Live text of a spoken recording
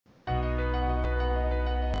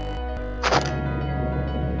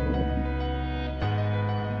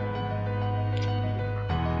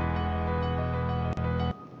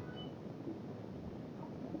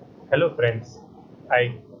Hello friends,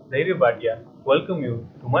 I, BHATIA, welcome you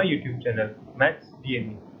to my YouTube channel Maths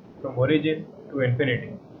DNA from origin to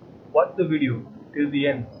infinity. Watch the video till the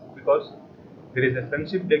end because there is a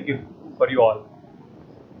friendship day gift for you all.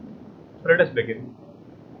 So let us begin.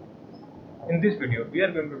 In this video, we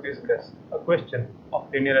are going to discuss a question of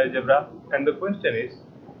linear algebra, and the question is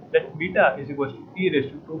that beta is equals to e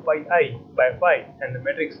raised to 2 pi I by phi, and the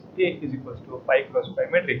matrix A is equals to a pi cross pi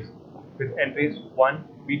matrix with entries 1,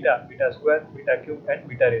 beta, beta square, beta cube and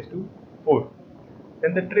beta raised to 4.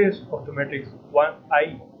 Then the trace of the matrix 1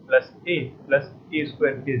 I plus A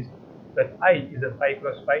square is that I is a pi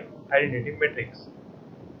cross pi identity matrix.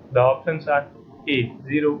 The options are A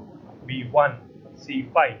 0, B 1, C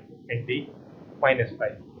 5 and D minus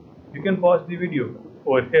 5. You can pause the video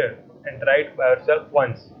over here and try it by yourself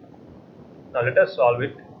once. Now let us solve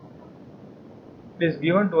it. It is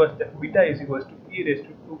given to us that beta is equals to e raised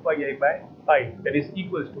to 2 pi I by pi, that is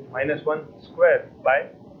equals to minus 1 square by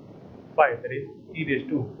pi, that is e raised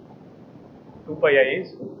to 2 pi I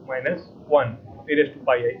is minus 1 e raised to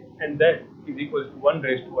pi I, and that is equals to 1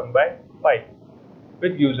 raised to 1 by pi,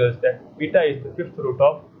 which gives us that beta is the fifth root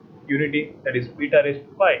of unity, that is beta raised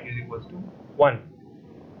to pi is equals to 1.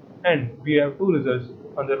 And we have two results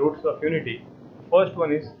on the roots of unity. The first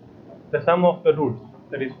one is the sum of the roots,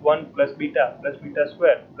 that is 1 plus beta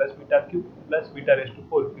square plus beta cube plus beta raised to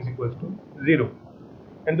 4 is equals to 0.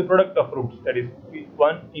 And the product of roots, that is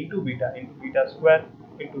 1 into beta square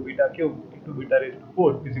into beta cube into beta raised to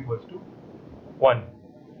 4 is equals to 1.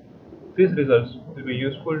 These results will be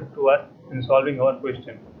useful to us in solving our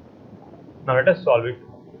question. Now let us solve it.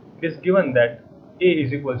 It is given that A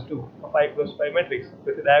is equals to a pi cross pi matrix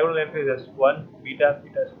with the diagonal entries as 1, beta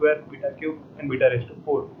square, beta cube and beta raised to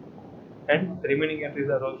 4. And the remaining entries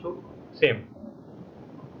are also same.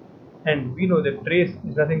 And we know that trace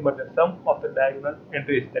is nothing but the sum of the diagonal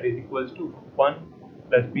entries, that is equals to 1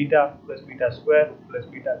 plus beta square plus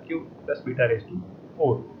beta cube plus beta raised to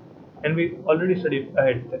 4. And we already studied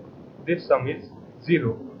ahead that this sum is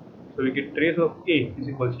 0. So we get trace of A is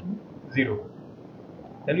equals to 0.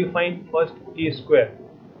 Then we find first A square.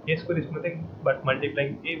 A square is nothing but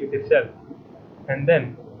multiplying A with itself. And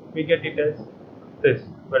then we get it as this,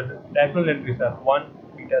 where the diagonal entries are 1,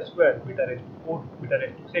 beta square, beta raised to 4, beta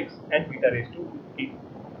raised to 6 and beta raised to 8.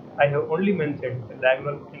 I have only mentioned the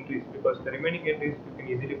diagonal entries because the remaining entries you can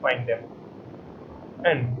easily find them.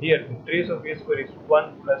 And here the trace of A square is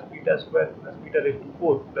 1 plus beta square plus beta raised to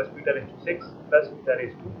 4 plus beta raised to 6 plus beta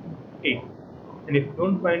raised to 8. And if you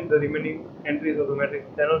don't find the remaining entries of the matrix,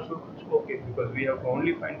 then also it's okay, because we have to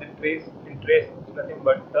only find the trace, and trace is nothing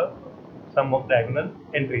but the sum of diagonal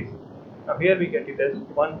entries. Now here we get it as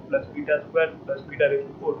 1 plus beta square plus beta raised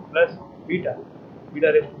to 4 plus beta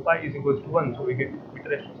raised to 5 is equals to 1, so we get beta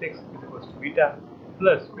raised to 6 is equals to beta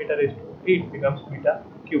plus beta raised to 8 becomes beta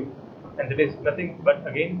cube, and that is nothing but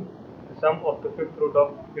again the sum of the fifth root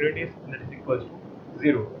of unities, and that is equals to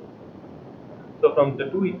 0. So from the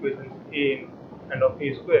two equations A and of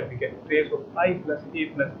A square, we get trace of I plus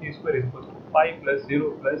A square is equals to pi plus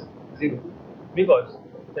 0 plus 0, because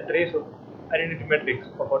the trace of identity matrix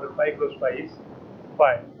of order pi cross pi is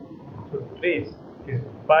pi. So trace is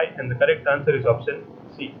pi, and the correct answer is option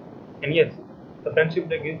C. And yes, the friendship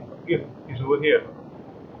day gift is over here.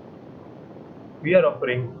 We are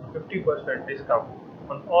offering 50% discount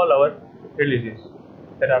on all our releases.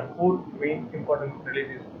 There are 4 main important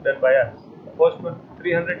releases done by us. The first one,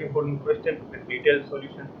 300 important questions with detailed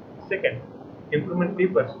solution. Second, improvement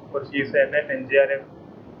papers for CSIR-NET and JRF.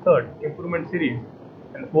 Third, improvement series.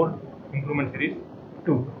 And fourth, improvement series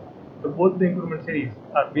 2. So both the improvement series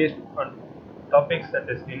are based on topics such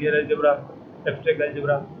as linear algebra, abstract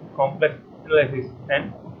algebra, complex analysis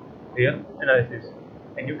and real analysis.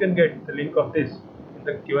 And you can get the link of this in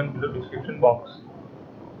the given below description box.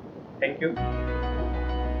 Thank you,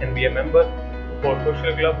 and be a member of our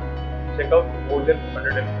social club. Check out more than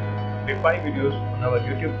 155 videos on our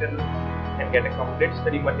YouTube channel and get a complete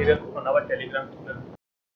study material on our Telegram channel.